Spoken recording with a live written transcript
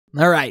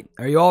Alright,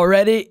 are you all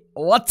ready?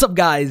 What's up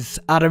guys,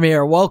 Adam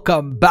here.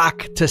 Welcome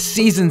back to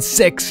Season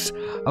 6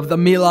 of the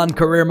Milan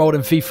Career Mode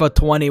in FIFA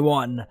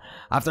 21.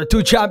 After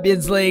 2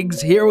 Champions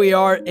Leagues, here we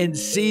are in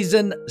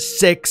Season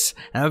 6.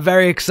 And I'm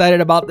very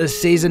excited about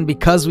this season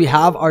because we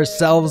have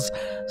ourselves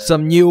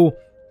some new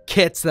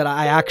kits that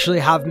I actually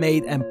have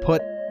made and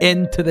put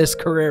into this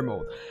career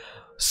mode.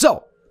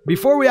 So,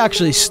 before we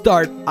actually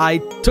start, I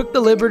took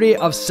the liberty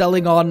of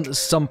selling on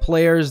some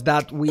players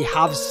that we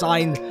have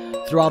signed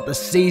throughout the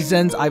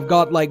seasons. I've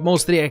got like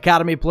most of the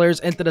academy players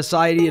into the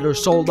side, either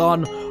sold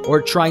on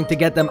or trying to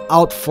get them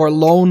out for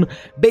loan.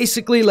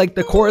 Basically, like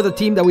the core of the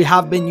team that we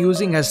have been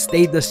using has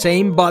stayed the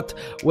same, but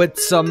with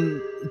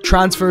some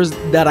transfers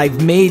that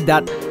I've made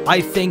that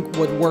I think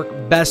would work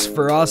best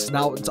for us.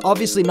 Now, it's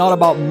obviously not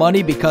about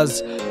money,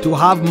 because to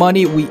have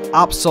money, we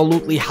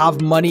absolutely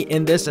have money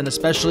in this, and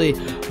especially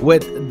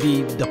with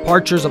the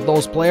departures of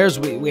those players,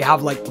 we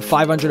have like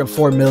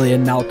 504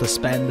 million now to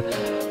spend.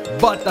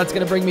 But that's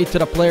going to bring me to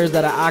the players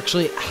that I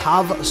actually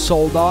have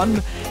sold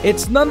on.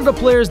 It's none of the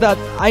players that...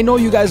 I know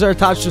you guys are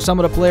attached to some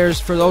of the players.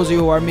 For those of you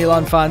who are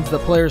Milan fans, the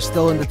players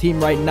still in the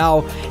team right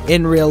now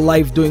in real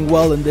life doing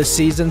well in this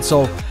season.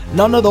 So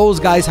none of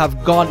those guys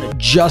have gone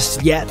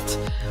just yet.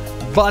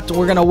 But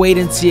we're going to wait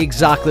and see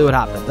exactly what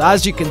happens.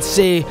 As you can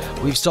see,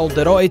 we've sold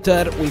De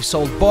Reuter, we've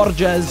sold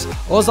Borges.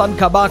 Ozan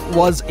Kabak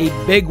was a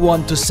big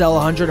one to sell,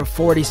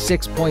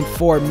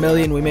 146.4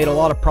 million. We made a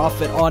lot of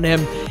profit on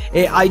him.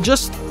 I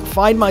just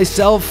find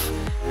myself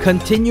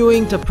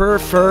continuing to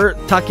prefer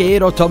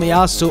Takehiro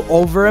Tomiyasu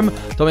over him.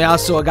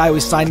 Tomiyasu, a guy we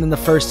signed in the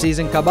first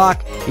season.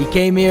 Kabak, he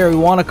came here, he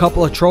won a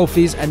couple of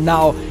trophies, and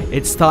now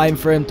it's time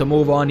for him to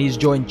move on. He's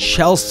joined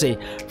Chelsea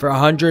for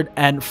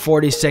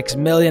 146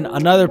 million.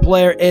 Another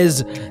player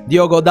is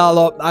Diogo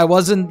Dalot. I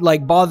wasn't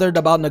like bothered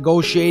about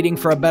negotiating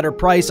for a better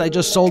price. I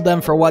just sold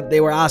them for what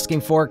they were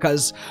asking for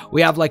because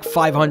we have like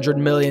 500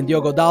 million.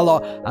 Diogo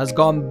Dalot has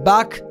gone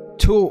back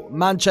to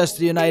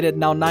Manchester United,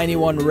 now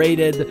 91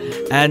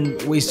 rated,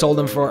 and we sold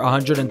him for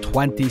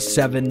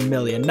 127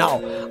 million.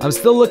 Now, I'm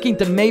still looking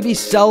to maybe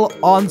sell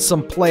on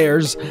some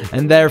players,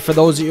 and there, for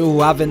those of you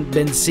who haven't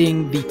been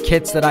seeing the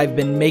kits that I've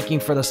been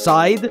making for the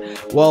side,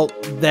 well,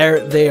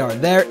 there they are.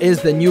 There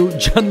is the new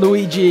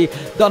Gianluigi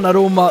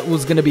Donnarumma,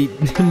 who's going to be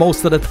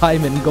most of the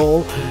time in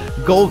goal.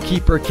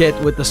 Goalkeeper kit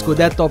with the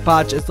Scudetto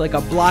patch. It's like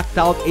a blacked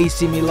out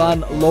AC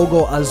Milan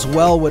logo as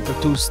well with the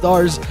 2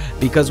 stars,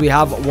 because we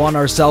have won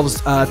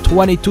ourselves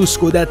 22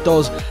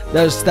 Scudettos.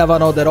 There's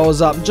Stefano De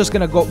Rosa. I'm just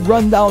gonna go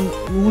run down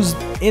who's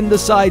in the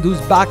side,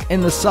 who's back in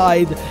the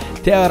side.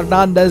 Theo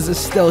Hernandez is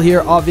still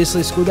here,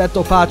 obviously.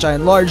 Scudetto patch, I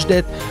enlarged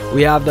it.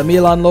 We have the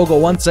Milan logo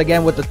once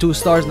again with the 2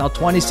 stars, now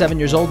 27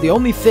 years old. The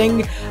only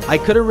thing I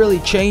couldn't really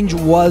change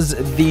was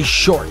the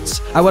shorts.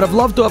 I would have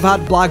loved to have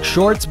had black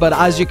shorts, but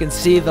as you can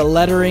see, the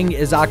lettering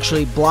is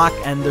actually black,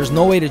 and there's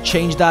no way to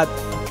change that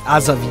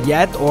as of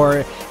yet,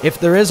 or if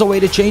there is a way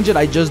to change it,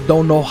 I just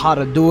don't know how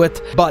to do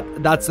it. But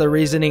that's the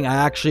reasoning. I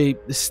actually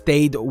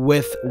stayed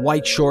with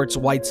white shorts,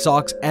 white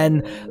socks,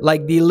 and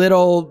like the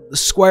little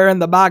square in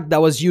the back that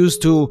was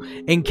used to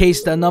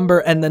encase the number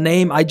and the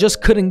name, I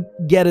just couldn't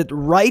get it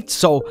right.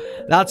 So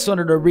that's one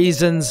of the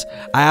reasons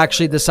I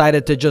actually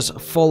decided to just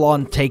full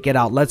on take it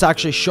out. Let's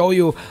actually show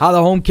you how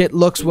the home kit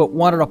looks with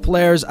one of the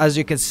players. As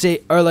you can see,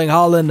 Erling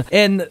Haaland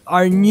in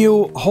our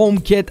new home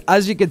kit.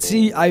 As you can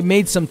see, I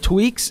made some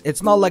tweaks.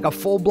 It's not like a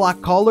full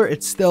black collar,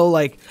 it's still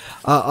like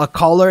a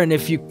collar, and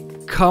if you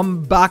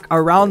come back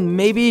around,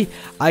 maybe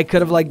I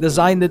could have like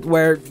designed it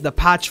where the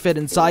patch fit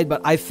inside, but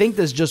I think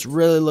this just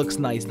really looks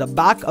nice. The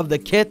back of the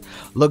kit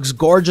looks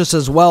gorgeous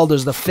as well.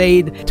 There's the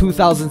fade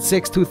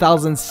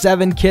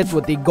 2006-2007 kit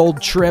with the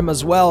gold trim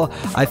as well.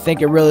 I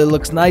think it really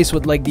looks nice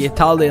with like the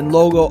Italian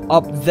logo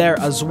up there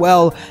as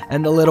well,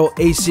 and the little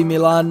AC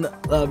Milan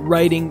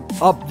writing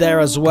up there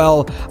as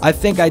well. I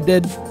think I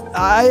did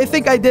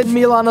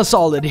Milan a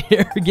solid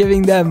here,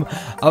 giving them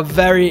a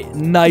very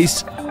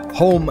nice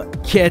home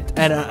kit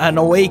and an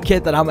away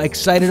kit that I'm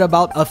excited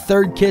about. A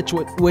third kit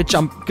which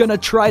I'm gonna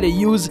try to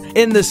use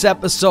in this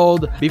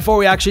episode. Before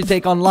we actually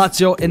take on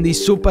Lazio in the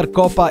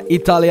Supercoppa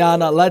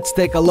Italiana, let's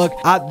take a look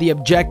at the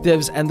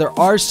objectives, and there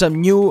are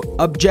some new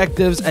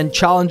objectives and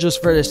challenges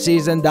for this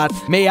season that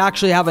may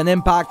actually have an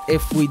impact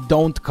if we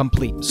don't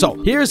complete. So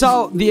here's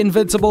how the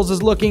Invincibles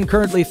is looking.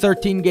 Currently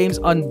 13 games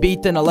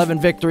unbeaten,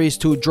 11 victories,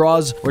 2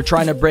 draws. We're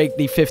trying to break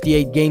the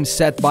 58 games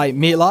set by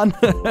Milan.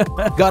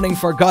 Gunning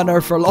for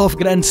Gunnar for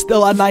Lofgren,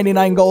 still at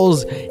 99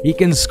 goals. He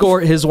can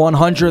score his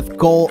 100th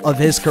goal of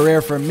his career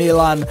for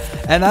Milan,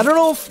 and I don't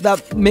know if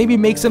that maybe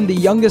makes him the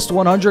youngest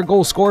 100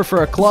 goal scorer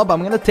for a club.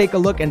 I'm gonna take a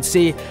look and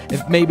see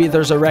if maybe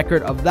there's a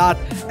record of that.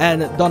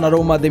 And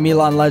Donnarumma, the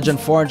Milan legend,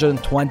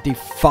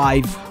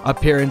 425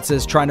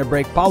 appearances, trying to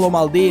break Paolo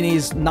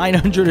Maldini's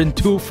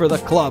 902 for the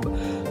club.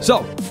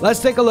 So,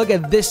 let's take a look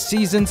at this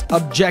season's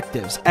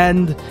objectives,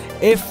 and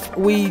if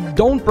we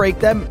don't break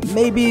them,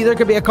 maybe there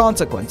could be a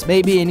consequence.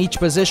 Maybe in each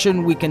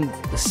position we can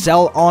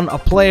sell on a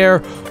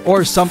player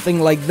or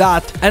something like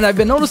that. And I've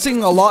been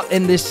noticing a lot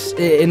in this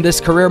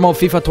career mode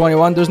FIFA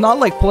 21, there's not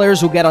like players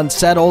who get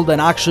unsettled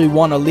and actually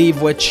want to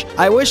leave, which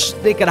I wish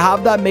they could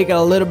have that, make it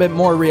a little bit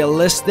more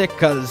realistic,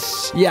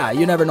 because yeah,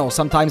 you never know.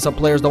 Sometimes some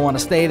players don't want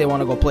to stay, they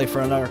want to go play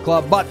for another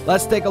club. But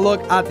let's take a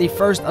look at the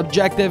first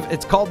objective.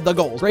 It's called the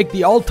goals. Break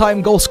the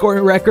all-time goal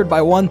scoring record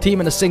by one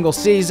team in a single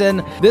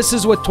season. This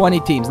is with 20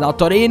 teams. Now,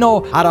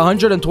 Torino had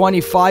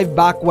 125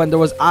 back when there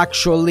was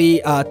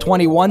actually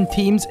 21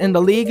 teams in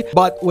the league,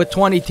 but with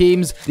 20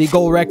 teams, the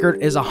goal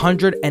record is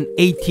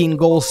 118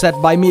 goals set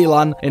by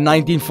Milan in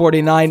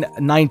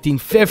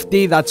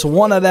 1949-1950. That's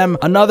one of them.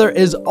 Another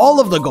is all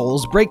of the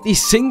goals. Break the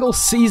single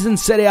season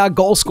Serie A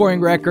goal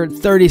scoring record,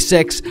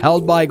 36,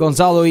 held by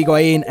Gonzalo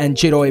Higuain and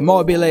Ciro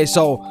Immobile.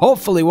 So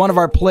hopefully one of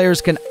our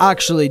players can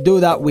actually do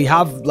that. We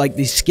have like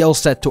the skill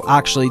set to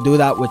actually do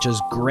that, which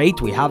is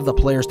great. We have the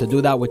players to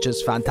do that, which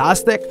is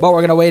fantastic. But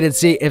we're gonna wait and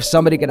see if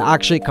somebody can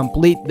actually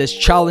complete this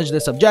challenge,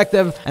 this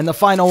objective. And the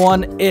final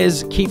one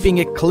is keeping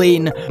it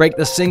clean. Break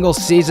the single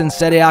season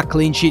Serie A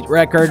clean sheet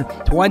record,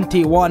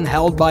 21,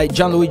 held by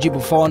Gianluigi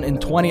Buffon in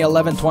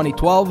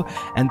 2011-2012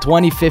 and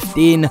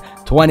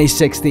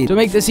 2015-2016. To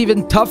make this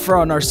even tougher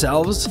on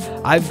ourselves,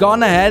 I've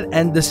gone ahead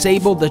and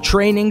disabled the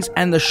trainings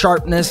and the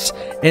sharpness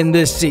in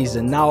this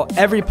season. Now,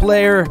 every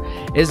player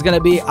is going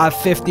to be at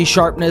 50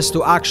 sharpness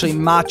to actually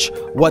match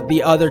what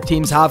the other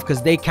teams have,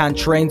 because they can't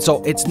train.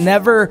 So it's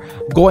never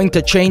going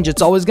to change.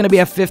 It's always going to be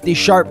at 50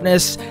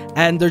 sharpness,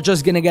 and they're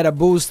just going to get a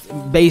boost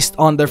based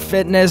on their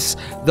fitness,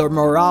 their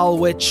morale,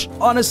 which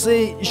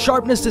honestly,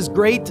 sharpness is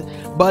great,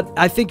 but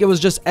I think it was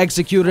just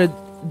executed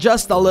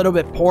just a little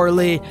bit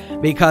poorly,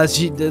 because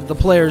the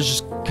players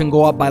just can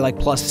go up by like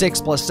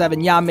 +6,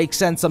 +7. Yeah, makes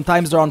sense.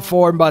 Sometimes they're on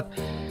form, but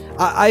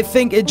I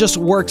think it just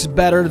works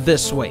better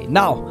this way.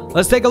 Now,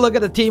 let's take a look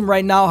at the team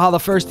right now, how the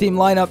first team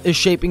lineup is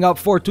shaping up.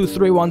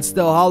 4-2-3-1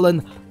 still.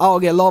 Haaland,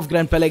 Auge,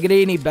 Lovgren,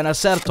 Pellegrini,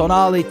 Benacer,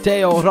 Tonali,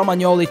 Teo,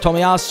 Romagnoli,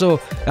 Tomiyasu,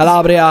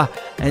 Calabria,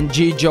 and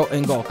Gigio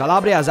in goal.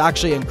 Calabria has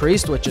actually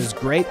increased, which is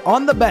great.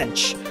 On the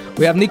bench,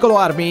 we have Nicolo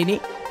Armini,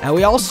 and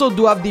we also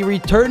do have the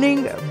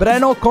returning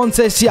Breno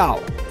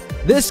Conceição.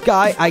 This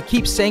guy, I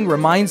keep saying,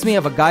 reminds me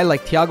of a guy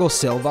like Thiago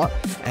Silva,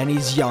 and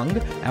he's young,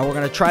 and we're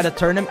going to try to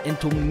turn him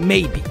into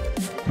maybe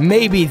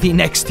the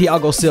next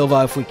Thiago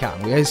Silva if we can.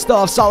 We still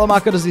have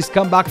Salamakers. He's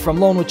come back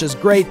from loan, which is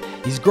great.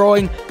 He's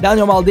growing.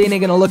 Daniel Maldini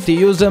going to look to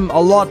use him a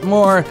lot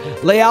more.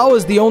 Leao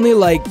is the only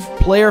like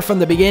player from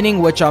the beginning,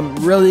 which I'm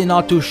really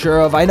not too sure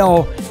of. I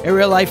know in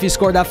real life he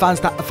scored that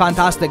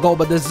fantastic goal,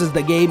 but this is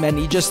the game, and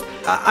he just,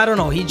 I don't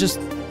know, he's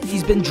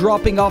been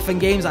dropping off in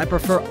games. I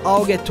prefer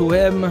Auge to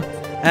him,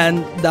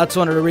 and that's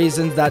one of the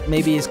reasons that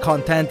maybe he's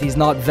content. He's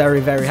not very,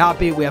 very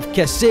happy. We have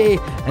Kessie,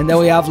 and then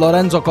we have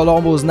Lorenzo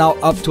Colombo, who's now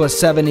up to a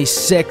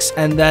 76.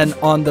 And then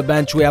on the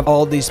bench, we have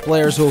all these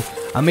players who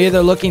I'm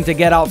either looking to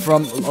get out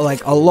from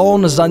like a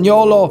loan.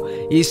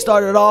 Zaniolo, he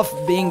started off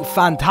being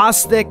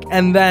fantastic,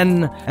 and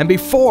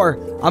before,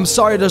 I'm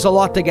sorry, there's a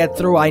lot to get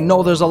through. I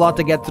know there's a lot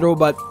to get through,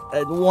 but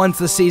once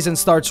the season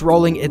starts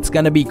rolling, it's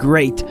going to be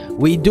great.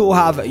 We do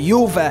have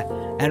Juve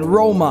and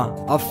Roma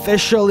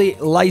officially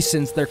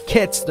licensed, their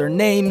kits, their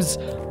names,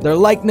 their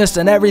likeness,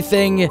 and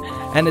everything.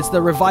 And it's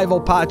the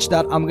revival patch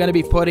that I'm going to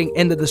be putting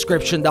in the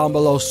description down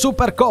below.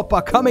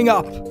 Supercoppa coming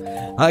up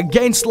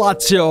against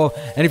Lazio.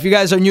 And if you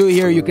guys are new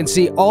here, you can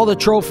see all the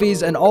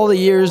trophies and all the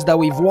years that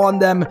we've won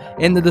them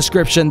in the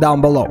description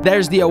down below.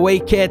 There's the away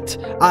kit.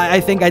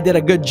 I think I did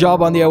a good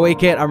job on the away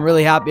kit. I'm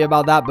really happy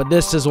about that. But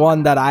this is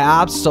one that I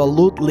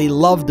absolutely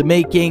loved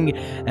making.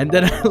 And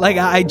then like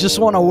I just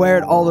want to wear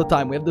it all the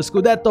time. We have the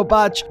Scudetto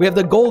patch. We have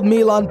the gold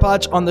Milan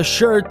patch on the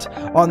shirt,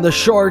 on the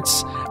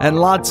shorts. And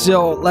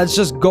Lazio, let's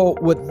just go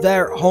with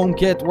their home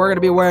kit. We're going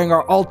to be wearing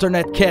our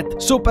alternate kit.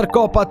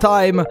 Supercoppa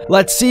time.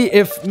 Let's see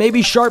if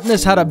maybe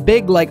sharpness had a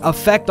big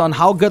effect on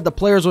how good the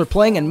players were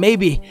playing, and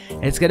maybe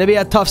it's going to be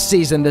a tough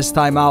season this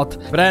time out.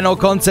 Breno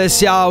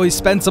Conceição, he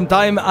spent some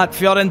time at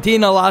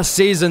Fiorentina last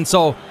season,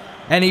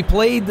 and he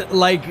played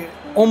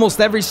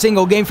almost every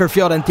single game for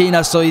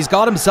Fiorentina, so he's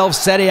got himself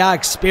Serie A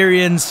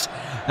experience.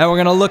 And we're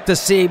going to look to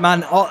see,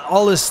 man,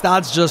 all his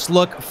stats just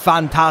look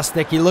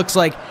fantastic. He looks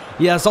like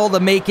he has all the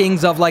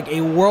makings of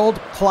a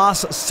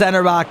world-class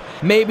center back.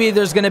 Maybe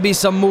there's going to be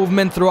some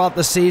movement throughout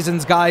the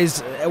seasons,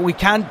 guys. We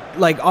can't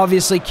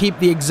obviously keep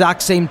the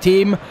exact same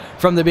team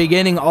from the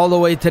beginning all the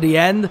way to the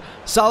end.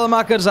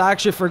 Salamakers, I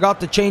actually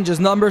forgot to change his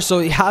number, so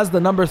he has the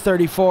number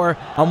 34.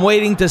 I'm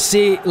waiting to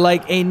see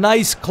a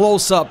nice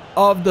close-up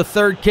of the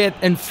third kit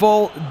in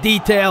full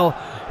detail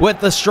with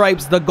the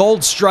stripes, the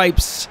gold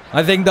stripes.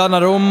 I think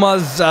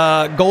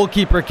Donnarumma's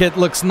goalkeeper kit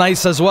looks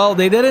nice as well.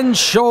 They didn't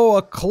show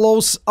a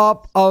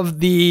close-up of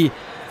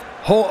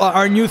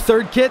our new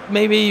third kit.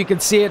 Maybe you can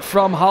see it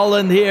from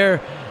Haaland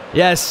here.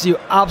 Yes, you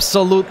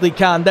absolutely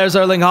can. There's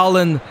Erling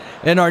Haaland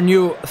in our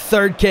new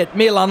third kit.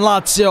 Milan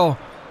Lazio,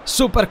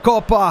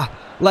 Supercoppa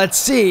let's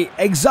see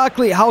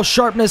exactly how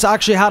sharpness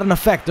actually had an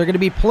effect. They're going to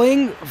be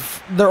playing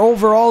their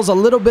overalls a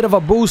little bit of a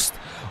boost.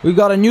 We've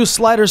got a new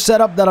slider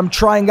setup that I'm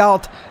trying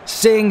out,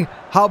 seeing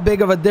how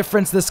big of a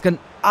difference this can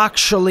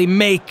actually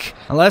make.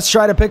 And let's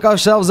try to pick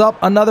ourselves up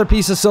another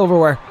piece of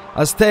silverware.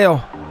 As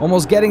Theo,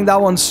 almost getting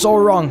that one so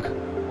wrong.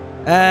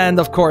 And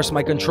of course,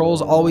 my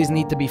controls always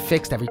need to be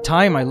fixed every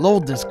time I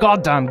load this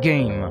goddamn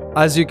game.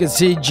 As you can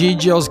see,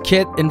 Gigio's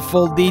kit in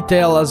full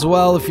detail as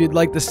well, if you'd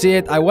like to see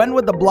it. I went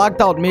with the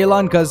blacked out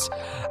Milan because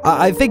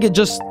I think it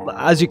just,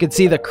 as you can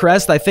see the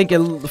crest, I think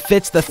it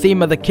fits the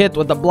theme of the kit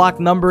with the black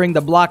numbering, the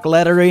black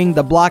lettering,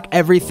 the black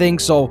everything.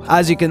 So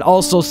as you can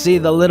also see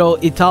the little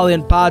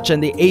Italian patch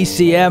and the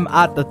ACM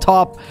at the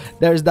top.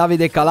 There's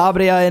Davide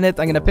Calabria in it.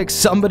 I'm going to pick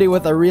somebody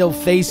with a real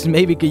face,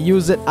 maybe could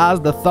use it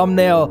as the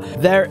thumbnail.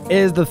 There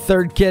is the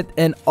third kit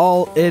in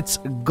all its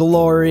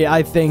glory.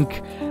 I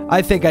think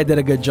I did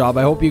a good job.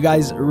 I hope you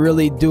guys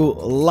really do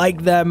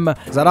like them.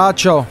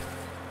 Zaraccio,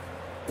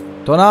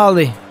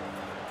 Tonali,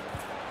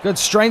 good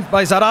strength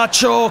by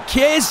Zaraccio.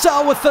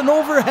 Chiesa with an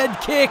overhead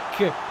kick.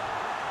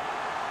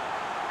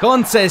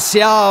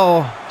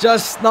 Conceição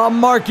just not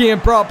marking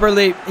him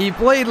properly. He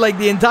played like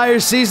the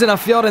entire season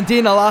of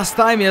Fiorentina last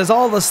time. He has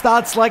all the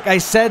stats, like I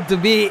said, to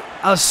be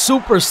a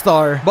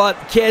superstar. But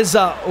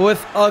Chiesa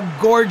with a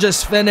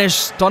gorgeous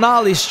finish.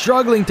 Tonali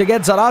struggling to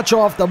get Zaraccio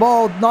off the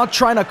ball, not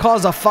trying to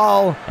cause a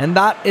foul. And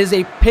that is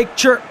a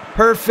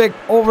picture-perfect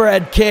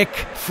overhead kick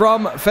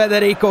from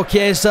Federico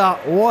Chiesa.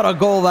 What a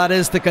goal that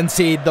is to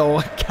concede,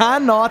 though.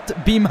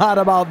 Cannot be mad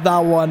about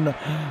that one.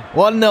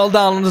 1-0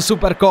 down on the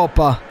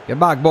Supercoppa. Get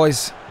back,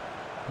 boys.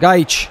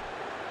 Gajic,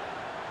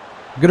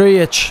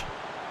 Grujic,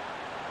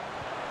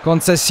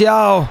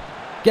 Conceição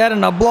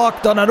getting a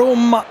block.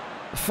 Donnarumma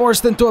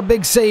forced into a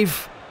big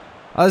save,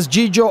 as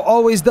Gigio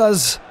always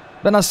does.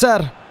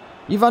 Benacer,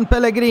 Ivan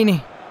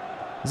Pellegrini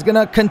is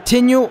gonna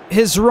continue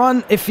his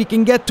run if he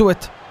can get to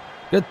it.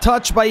 Good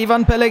touch by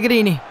Ivan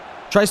Pellegrini.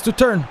 Tries to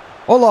turn.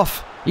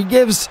 Olaf, he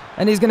gives,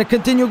 and he's gonna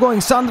continue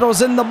going.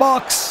 Sandro's in the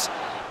box.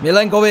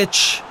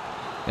 Milenkovic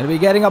gonna be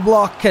getting a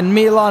block, and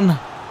Milan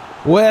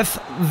with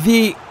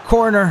the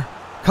corner.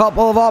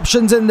 Couple of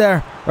options in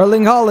there.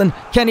 Erling Haaland,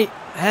 can he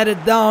head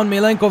it down?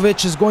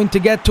 Milenkovic is going to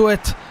get to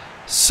it.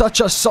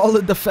 Such a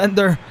solid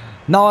defender.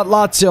 Now at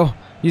Lazio,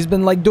 he's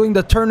been like doing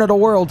the turn of the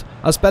world,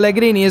 as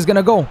Pellegrini is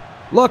gonna go.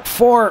 Look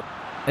for...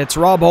 It's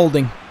Rob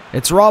Holding.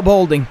 It's Rob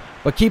Holding.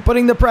 But keep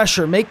putting the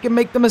pressure. Make him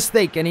make the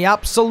mistake, and he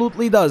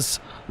absolutely does.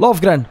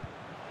 Lovgren.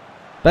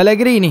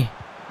 Pellegrini.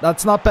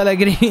 That's not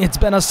Pellegrini, it's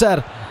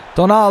Benacer.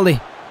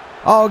 Tonali.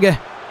 Auge.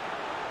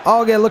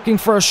 Auge looking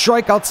for a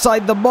strike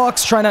outside the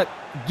box, trying to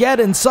get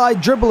inside,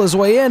 dribble his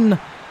way in.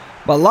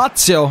 But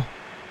Lazio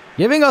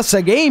giving us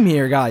a game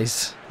here,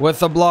 guys. With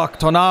the block,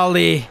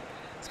 Tonali.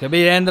 It's going to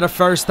be the end of the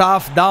first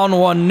half, down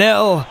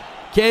 1-0.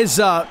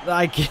 Chiesa,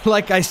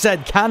 like I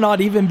said, cannot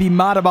even be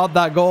mad about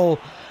that goal.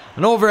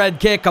 An overhead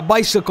kick, a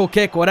bicycle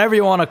kick, whatever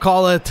you want to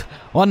call it.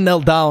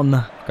 1-0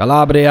 down.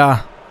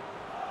 Calabria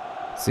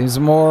seems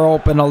more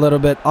open a little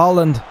bit.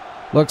 Haaland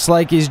looks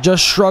like he's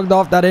just shrugged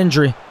off that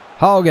injury.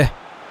 Hauge.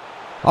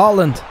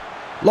 Haaland.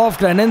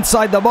 Lovgren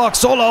inside the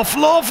box. Olaf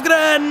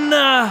Lovgren!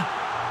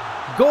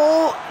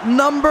 Goal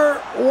number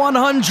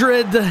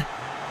 100.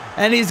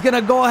 And he's going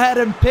to go ahead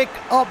and pick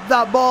up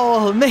that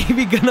ball.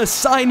 Maybe going to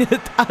sign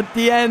it at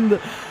the end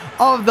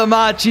of the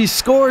match. He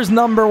scores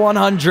number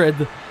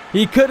 100.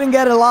 He couldn't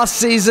get it last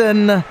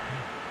season.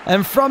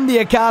 And from the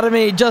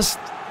academy, just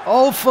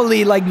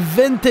hopefully like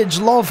vintage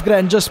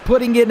Lovgren, just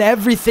putting in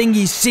everything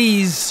he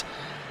sees.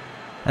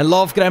 And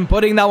Lovgren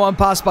putting that one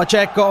past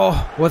Pacheco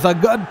with a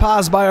good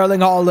pass by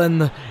Erling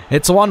Haaland.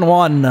 It's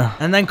 1-1.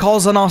 And then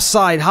calls an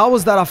offside. How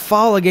was that a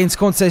foul against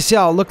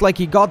Conceição? Looked like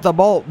he got the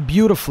ball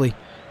beautifully.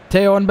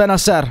 Theo and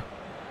Benacer.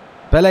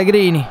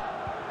 Pellegrini.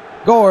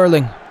 Go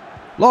Erling.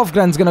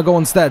 Lovgren's gonna go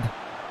instead.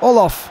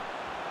 Olaf.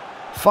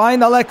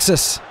 Find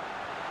Alexis.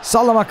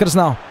 Salamakers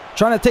now.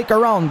 Trying to take a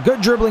round.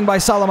 Good dribbling by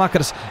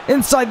Salamakers.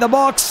 Inside the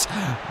box.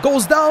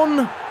 Goes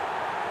down.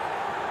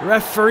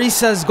 Referee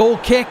says goal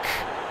kick.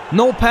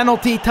 No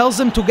penalty, tells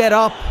him to get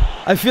up.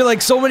 I feel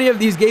like so many of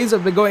these games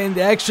have been going in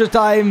the extra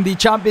time, the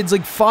Champions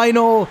League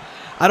final.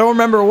 I don't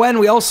remember when.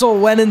 We also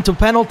went into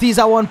penalties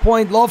at one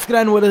point.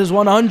 Lovgren with his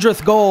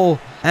 100th goal.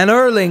 And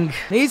Erling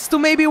needs to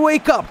maybe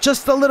wake up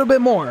just a little bit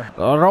more.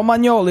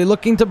 Romagnoli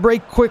looking to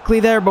break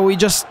quickly there, but we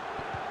just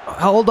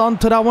held on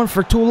to that one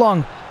for too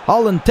long.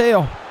 Haaland,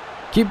 Theo.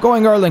 Keep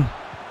going, Erling.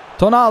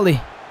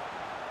 Tonali.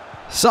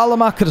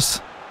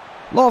 Salamakers.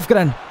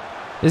 Lovgren.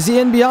 Is he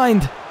in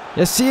behind?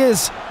 Yes, he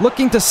is.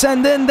 Looking to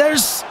send in.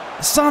 There's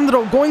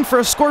Sandro going for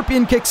a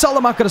scorpion kick.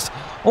 Salamakers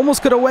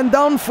almost could have went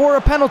down for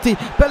a penalty.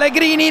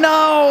 Pellegrini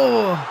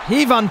now!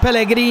 Ivan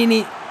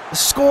Pellegrini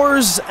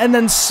scores and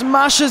then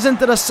smashes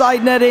into the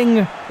side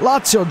netting.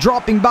 Lazio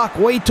dropping back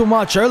way too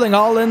much. Erling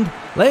Haaland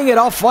laying it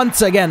off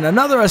once again.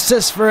 Another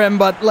assist for him,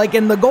 but like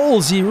in the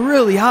goals, he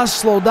really has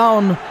slowed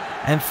down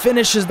and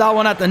finishes that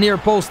one at the near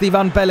post.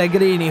 Ivan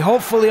Pellegrini.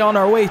 Hopefully on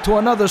our way to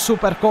another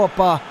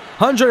Supercoppa.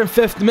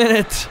 105th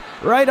minute.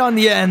 Right on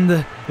the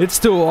end, it's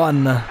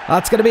 2-1.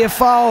 That's going to be a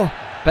foul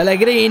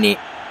Pellegrini.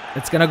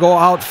 It's going to go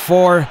out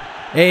for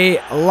a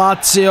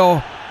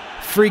Lazio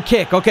free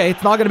kick. Okay,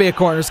 it's not going to be a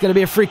corner. It's going to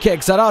be a free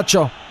kick.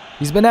 Zaraccio,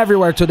 he's been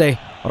everywhere today.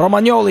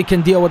 Romagnoli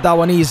can deal with that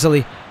one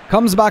easily.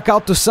 Comes back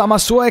out to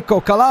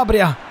Samasueco.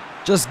 Calabria,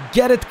 just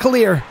get it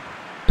clear.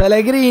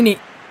 Pellegrini,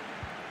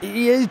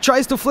 he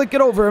tries to flick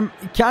it over him.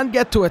 He can't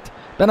get to it.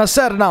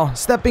 Benacer now,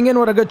 stepping in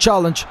with a good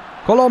challenge.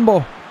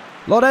 Colombo,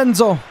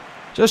 Lorenzo,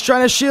 just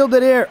trying to shield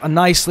it here.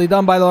 Nicely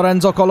done by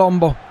Lorenzo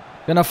Colombo.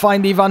 Gonna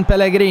find Ivan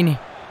Pellegrini.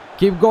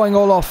 Keep going,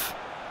 Olof.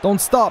 Don't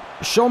stop.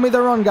 Show me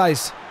the run,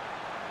 guys.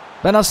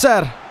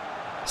 Benacer,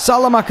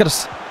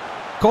 Salamakers,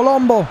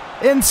 Colombo,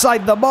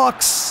 inside the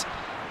box.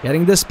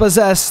 Getting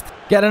dispossessed.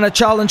 Getting a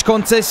challenge,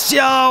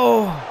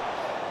 Conceição.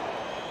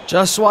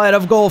 Just wide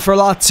of goal for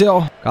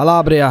Lazio.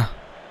 Calabria.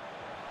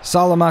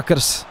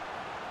 Salamakers.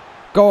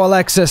 Go,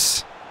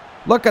 Alexis.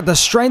 Look at the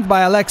strength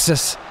by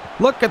Alexis.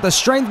 Look at the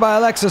strength by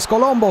Alexis.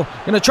 Colombo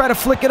gonna try to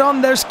flick it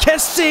on. There's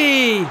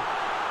Kessie.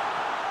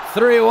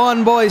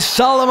 3-1, boys.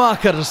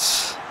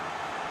 Salamakers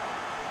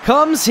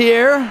comes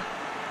here.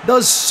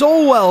 Does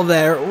so well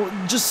there.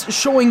 Just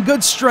showing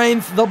good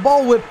strength. The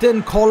ball whipped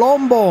in.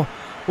 Colombo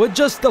with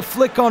just the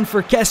flick on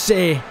for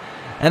Kessie.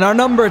 And our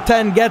number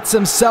 10 gets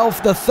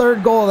himself the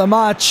third goal of the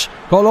match.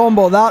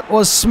 Colombo, that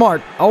was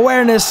smart.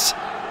 Awareness,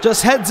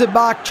 just heads it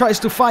back, tries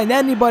to find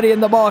anybody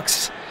in the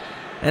box.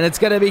 And it's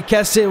going to be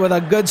Kessie with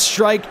a good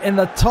strike in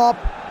the top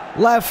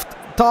left,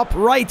 top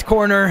right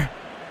corner.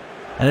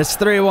 And it's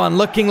 3-1,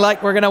 looking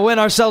like we're going to win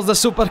ourselves the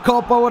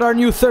Supercoppa with our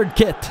new third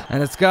kit.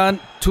 And it's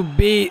going to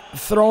be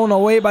thrown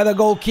away by the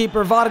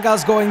goalkeeper.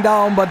 Vargas going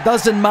down, but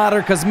doesn't matter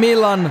because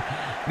Milan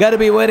got to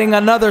be winning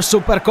another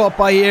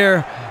Supercoppa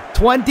here.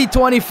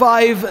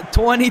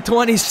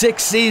 2025-2026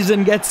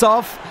 season gets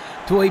off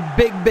to a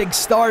big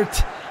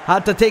start.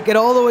 Had to take it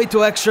all the way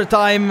to extra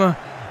time.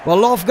 Well,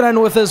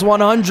 Lofgren with his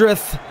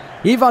 100th.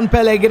 Ivan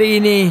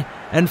Pellegrini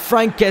and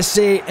Frank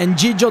Kessie and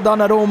Gigio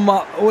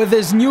Donnarumma with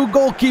his new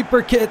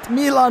goalkeeper kit.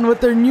 Milan with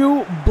their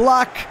new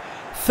black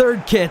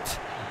third kit.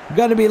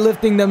 Gonna be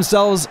lifting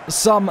themselves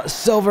some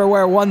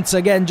silverware once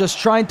again. Just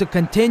trying to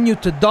continue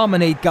to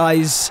dominate,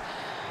 guys.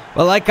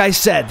 Well, like I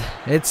said,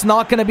 it's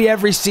not going to be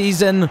every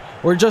season.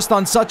 We're just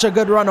on such a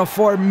good run of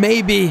form.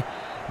 Maybe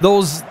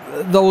those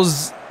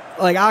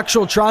like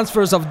actual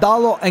transfers of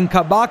Dallo and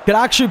Kabak could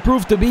actually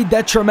prove to be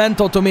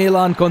detrimental to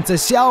Milan.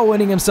 Conceição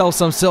winning himself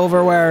some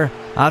silverware.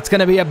 That's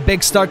going to be a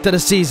big start to the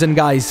season,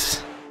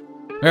 guys.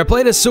 We're going to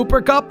play the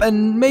Super Cup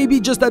and maybe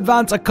just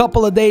advance a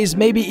couple of days,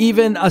 maybe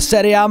even a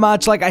Serie A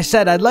match. Like I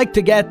said, I'd like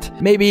to get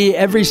maybe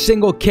every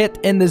single kit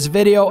in this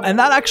video. And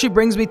that actually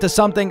brings me to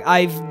something.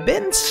 I've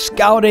been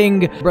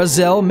scouting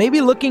Brazil,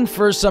 maybe looking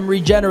for some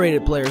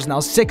regenerated players. Now,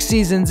 6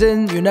 seasons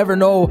in, you never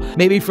know,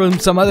 maybe from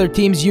some other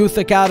teams' youth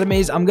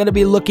academies. I'm going to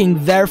be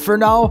looking there for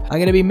now. I'm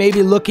going to be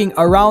maybe looking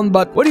around.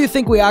 But what do you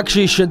think we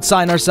actually should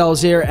sign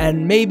ourselves here?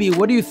 And maybe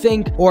what do you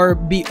think, or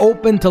be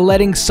open to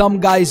letting some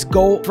guys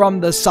go from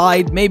the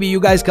side? Maybe you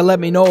guys can let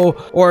me know,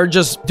 or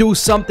just do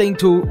something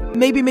to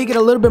maybe make it a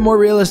little bit more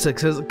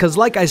realistic, because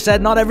like I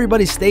said, not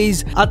everybody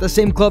stays at the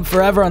same club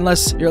forever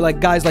unless you're like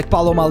guys like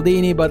Paolo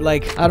Maldini. But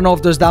like, I don't know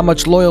if there's that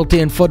much loyalty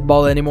in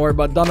football anymore.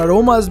 But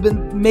Donnarumma has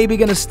been maybe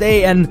gonna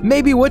stay. And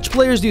maybe which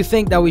players do you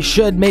think that we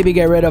should maybe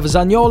get rid of?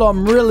 Zaniolo,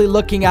 I'm really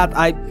looking at.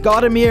 I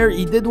got him here,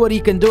 he did what he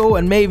can do,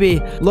 and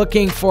maybe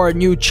looking for a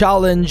new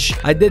challenge.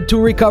 I did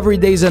 2 recovery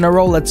days in a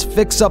row. Let's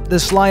fix up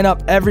this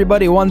lineup,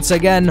 everybody, once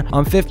again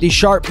on 50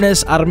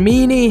 sharpness.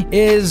 Armini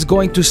is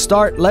going to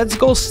start. Let's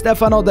go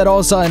Stefano De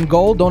Rosa in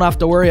goal. Don't have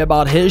to worry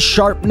about his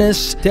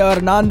sharpness. Teo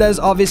Hernandez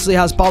obviously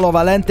has Paulo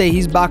Valente.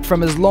 He's back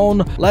from his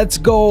loan. Let's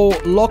go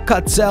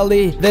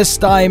Locatelli this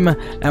time.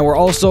 And we're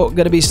also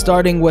going to be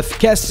starting with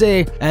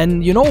Kessie.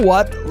 And you know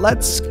what?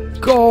 Let's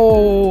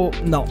go.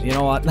 No, you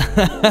know what?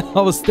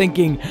 I was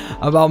thinking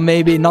about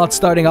maybe not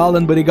starting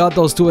Haaland, but he got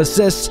those 2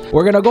 assists.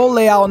 We're going to go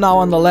Leao now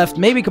on the left.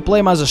 Maybe could play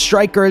him as a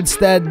striker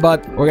instead,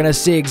 but we're going to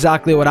see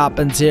exactly what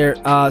happens here.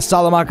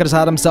 Salamakers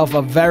had himself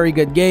a very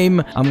good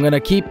game. I'm going to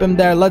keep him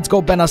there. Let's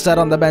go Benacer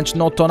on the bench,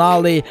 no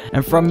Tonali.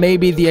 And from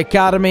maybe the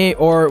academy,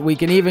 or we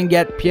can even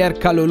get Pierre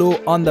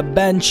Kalulu on the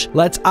bench.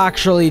 Let's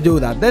actually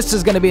do that. This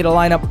is going to be the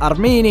lineup.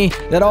 Armini,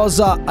 De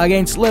Rosa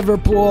against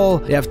Liverpool.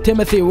 They have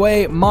Timothy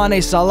Way, Mane,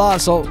 Salah.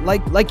 So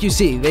like you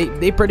see,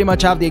 they pretty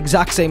much have the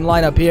exact same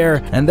lineup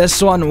here. And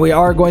this one, we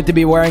are going to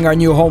be wearing our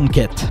new home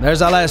kit.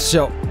 There's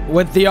Alessio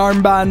with the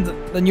armband.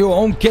 The new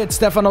home kit.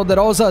 Stefano De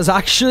Rosa is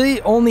actually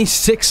only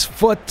 6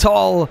 foot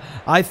tall.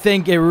 I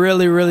think it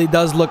really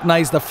does look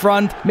nice. The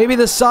front, maybe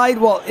the side,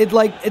 well,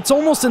 it's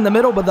almost in the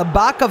middle, but the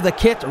back of the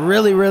kit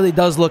really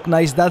does look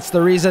nice. That's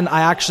the reason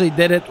I actually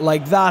did it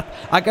like that.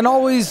 I can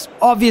always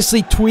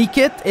obviously tweak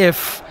it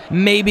if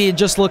maybe it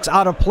just looks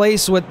out of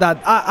place with that.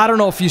 I don't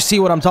know if you see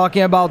what I'm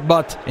talking about,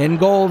 but in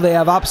goal, they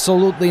have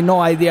absolutely no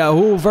idea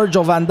who.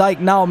 Virgil van Dijk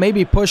now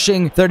maybe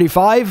pushing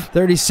 35,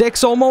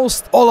 36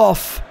 almost.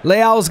 Olaf.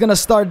 Leao is going to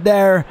start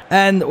there.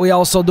 And we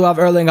also do have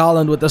Erling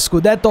Haaland with the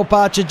Scudetto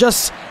patch. It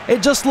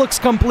just looks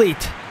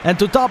complete. And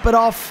to top it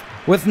off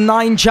with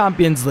 9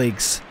 Champions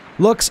Leagues.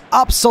 Looks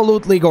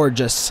absolutely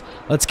gorgeous.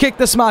 Let's kick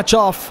this match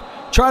off.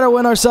 try to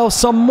win ourselves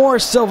some more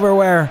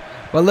silverware.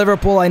 But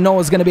Liverpool, I know,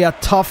 is going to be a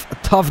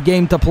tough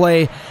game to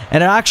play.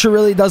 And it actually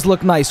really does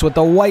look nice with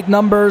the white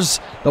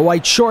numbers, the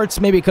white shorts.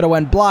 Maybe it could have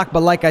went black,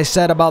 but like I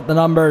said about the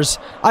numbers,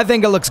 I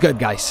think it looks good,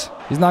 guys.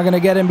 He's not going to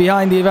get in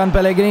behind Ivan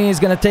Pellegrini. He's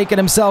going to take it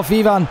himself.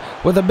 Ivan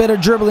with a bit of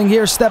dribbling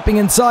here, stepping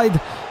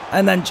inside.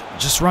 And then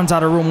just runs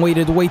out of room,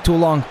 waited way too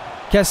long.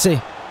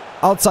 Kessie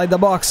outside the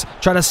box.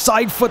 Try to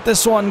side foot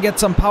this one, get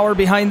some power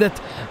behind it.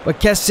 But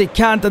Kessie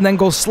can't and then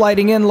goes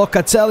sliding in.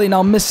 Locatelli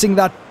now missing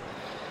that.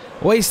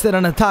 Wasted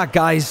an attack,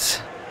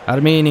 guys.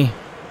 Armini.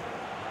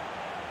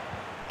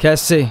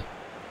 Kessie.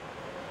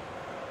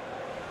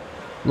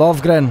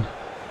 Lovgren.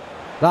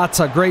 That's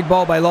a great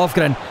ball by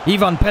Lovgren.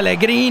 Ivan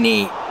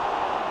Pellegrini.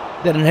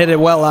 Didn't hit it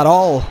well at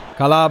all.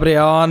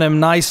 Calabria on him.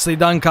 Nicely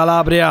done,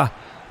 Calabria.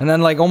 And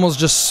then like almost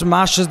just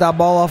smashes that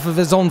ball off of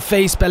his own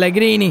face.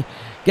 Pellegrini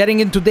getting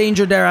into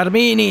danger there.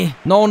 Armini.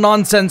 No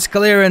nonsense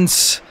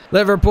clearance.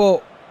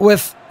 Liverpool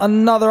with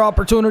another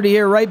opportunity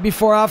here right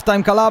before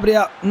halftime.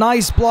 Calabria,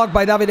 nice block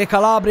by Davide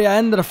Calabria.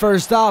 End of the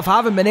first half.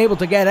 Haven't been able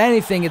to get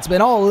anything. It's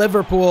been all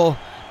Liverpool.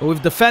 But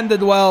we've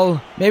defended well.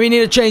 Maybe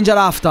need a change at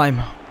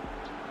halftime.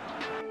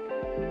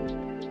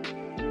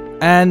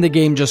 And the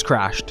game just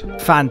crashed.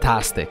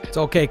 Fantastic. It's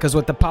okay, because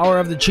with the power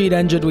of the cheat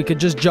engine, we could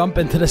just jump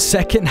into the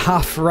second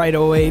half right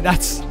away.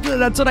 That's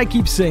what I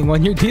keep saying.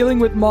 When you're dealing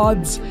with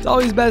mods, it's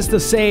always best to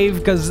save,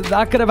 because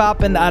that could have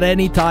happened at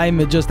any time.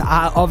 It just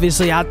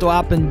obviously had to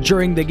happen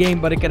during the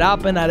game, but it could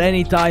happen at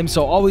any time.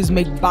 So always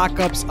make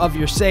backups of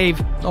your save.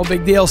 No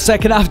big deal.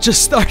 Second half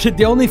just started.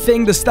 The only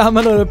thing, the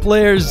stamina of the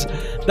players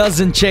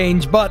doesn't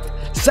change. But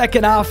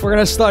second half, we're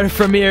going to start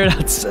from here.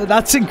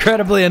 That's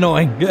incredibly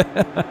annoying.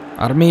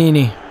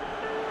 Armini.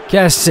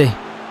 Kessie.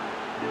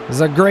 This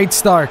is a great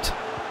start.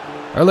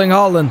 Erling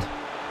Haaland.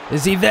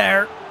 Is he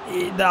there?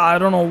 I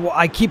don't know.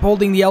 I keep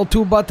holding the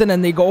L2 button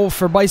and they go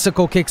for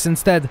bicycle kicks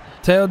instead.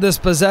 Theo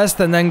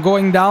dispossessed and then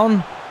going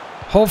down.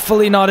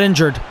 Hopefully not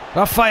injured.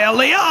 Rafael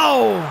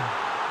Leao!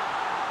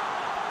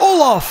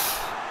 Olaf!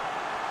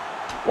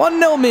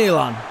 1-0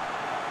 Milan.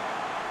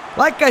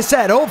 Like I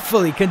said,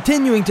 hopefully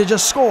continuing to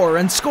just score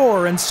and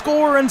score and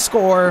score and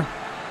score.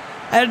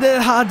 And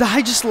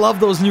I just love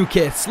those new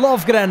kits.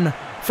 Lovgren.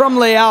 From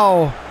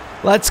Leao.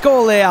 Let's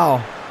go,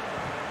 Leao.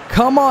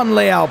 Come on,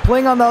 Leao.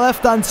 Playing on the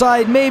left-hand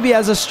side. Maybe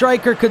as a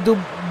striker could do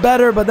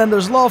better. But then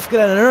there's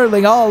Lovgren and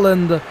Erling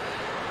Haaland.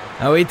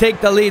 And we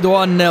take the lead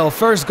 1-0.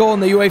 First goal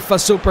in the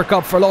UEFA Super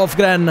Cup for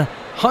Lovgren.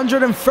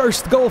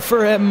 101st goal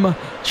for him.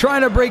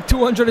 Trying to break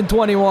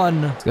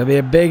 221. It's going to be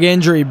a big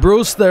injury.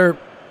 Brewster.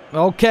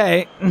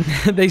 Okay.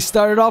 They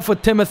started off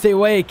with Timothy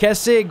Way.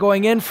 Kessie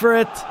going in for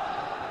it.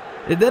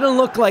 It didn't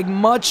look like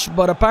much,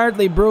 but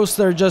apparently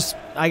Brewster just,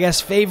 I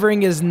guess,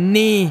 favoring his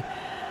knee.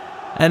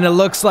 And it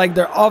looks like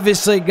they're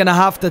obviously going to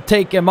have to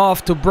take him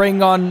off to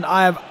bring on,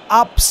 I have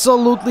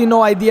absolutely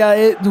no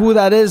idea who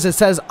that is. It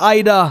says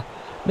Ida.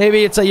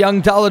 Maybe it's a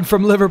young talent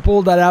from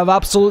Liverpool that I have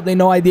absolutely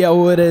no idea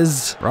who it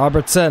is.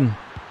 Robertson.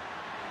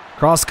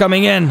 Cross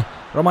coming in.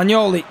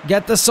 Romagnoli,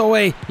 get this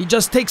away. He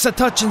just takes a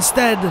touch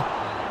instead.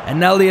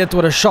 And Elliott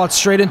with a shot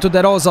straight into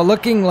De Rosa.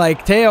 Looking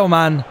like Theo,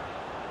 man.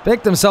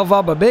 Picked himself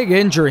up a big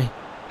injury.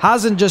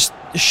 Hasn't just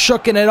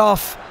shooken it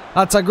off.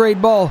 That's a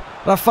great ball.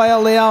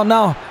 Rafael Leao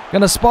now.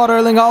 Gonna spot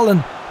Erling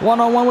Haaland.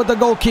 One-on-one with the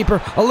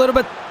goalkeeper. A little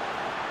bit.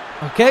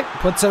 Okay.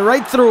 Puts it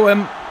right through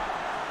him.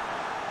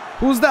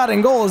 Who's that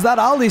in goal? Is that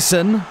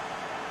Alisson?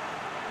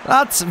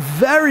 That's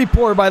very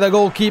poor by the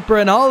goalkeeper.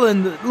 And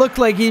Haaland looked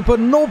like he put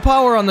no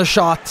power on the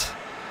shot.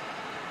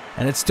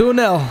 And it's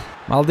 2-0.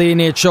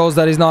 Maldini, it shows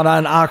that he's not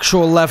an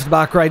actual left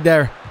back right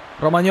there.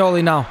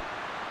 Romagnoli now.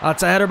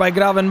 That's a header by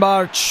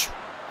Gravenberch.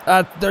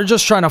 They're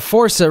just trying to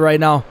force it right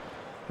now.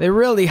 They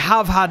really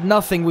have had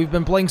nothing. We've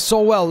been playing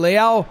so well.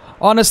 Leao,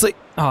 honestly...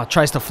 Oh,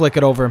 tries to flick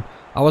it over him.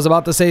 I was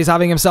about to say he's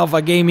having himself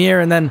a game here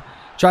and then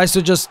tries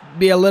to just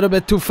be a little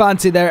bit too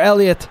fancy there.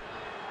 Elliott,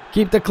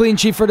 keep the clean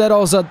sheet for De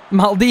Rosa.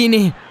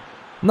 Maldini,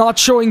 not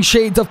showing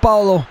shades of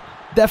Paolo.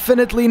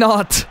 Definitely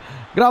not.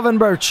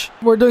 Gravenberch,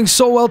 we're doing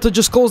so well to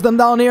just close them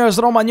down here as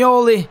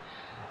Romagnoli.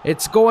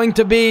 It's going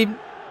to be...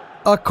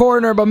 a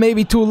corner, but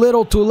maybe too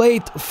little, too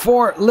late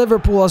for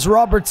Liverpool as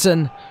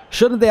Robertson.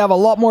 Shouldn't they have a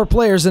lot more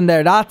players in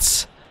there?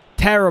 That's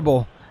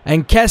terrible.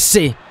 And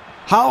Kessie.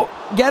 How?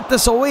 Get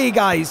this away,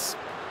 guys.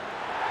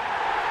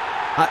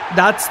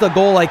 That's the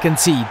goal I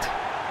concede.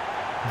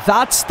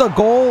 That's the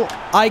goal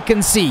I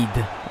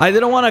concede. I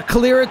didn't want to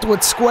clear it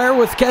with square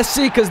with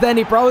Kessie because then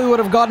he probably would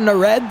have gotten a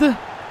red.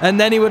 And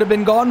then he would have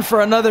been gone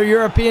for another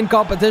European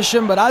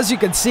competition. But as you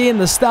can see in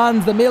the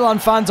stands, the Milan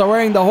fans are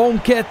wearing the home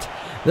kit.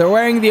 They're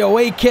wearing the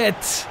away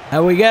kit.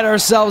 And we get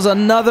ourselves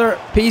another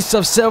piece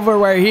of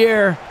silverware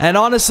here. And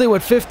honestly,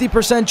 with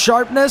 50%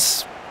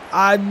 sharpness,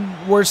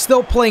 we're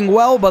still playing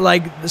well. But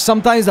like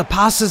sometimes the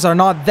passes are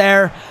not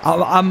there.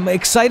 I'm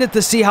excited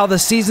to see how the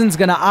season's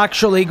going to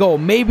actually go.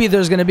 Maybe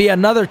there's going to be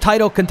another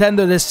title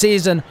contender this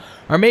season.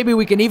 Or maybe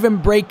we can even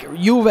break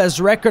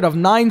Juve's record of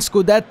 9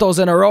 Scudettos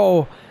in a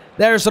row.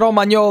 There's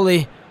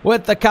Romagnoli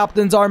with the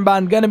captain's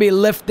armband. Going to be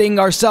lifting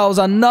ourselves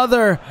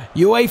another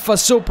UEFA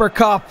Super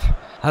Cup.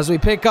 as we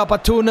pick up a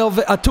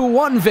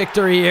 2-1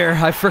 victory here.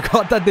 I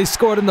forgot that they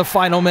scored in the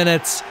final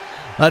minutes.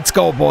 Let's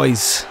go,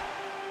 boys.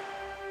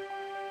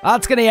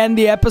 That's going to end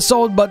the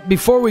episode, but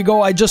before we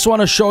go, I just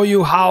want to show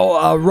you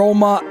how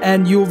Roma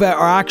and Juve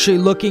are actually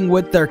looking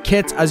with their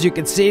kits. As you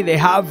can see, they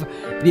have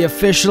the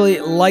officially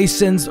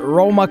licensed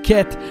Roma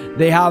kit.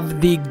 They have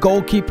the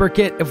goalkeeper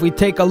kit. If we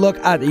take a look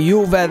at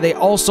Juve, they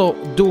also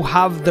do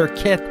have their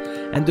kit.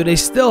 And do they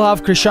still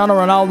have Cristiano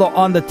Ronaldo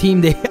on the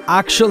team? They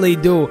actually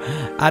do.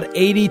 At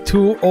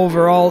 82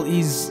 overall,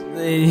 he's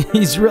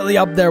really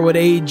up there with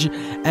age.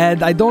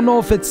 And I don't know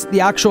if it's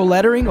the actual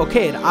lettering.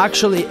 Okay, it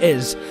actually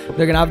is.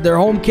 They're going to have their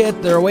home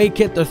kit, their away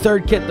kit, their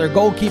third kit, their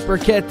goalkeeper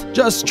kit.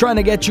 Just trying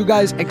to get you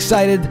guys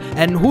excited.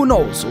 And who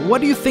knows? What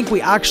do you think we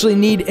actually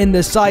need in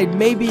this side?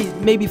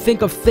 Maybe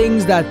think of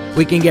things that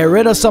we can get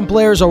rid of some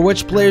players, or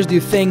which players do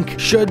you think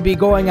should be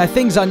going? I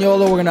think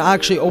Zaniolo, we're going to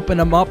actually open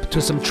him up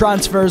to some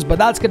transfers. But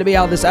that's going to be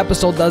how this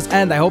episode does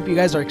end. I hope you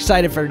guys are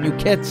excited for the new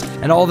kits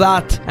and all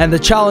that, and the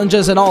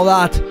challenges and all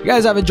that. If you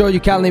guys have enjoyed, you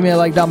can leave me a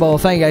like down below.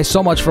 Thank you guys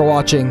so much for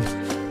watching,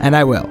 and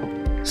I will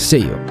see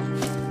you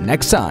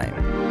next time.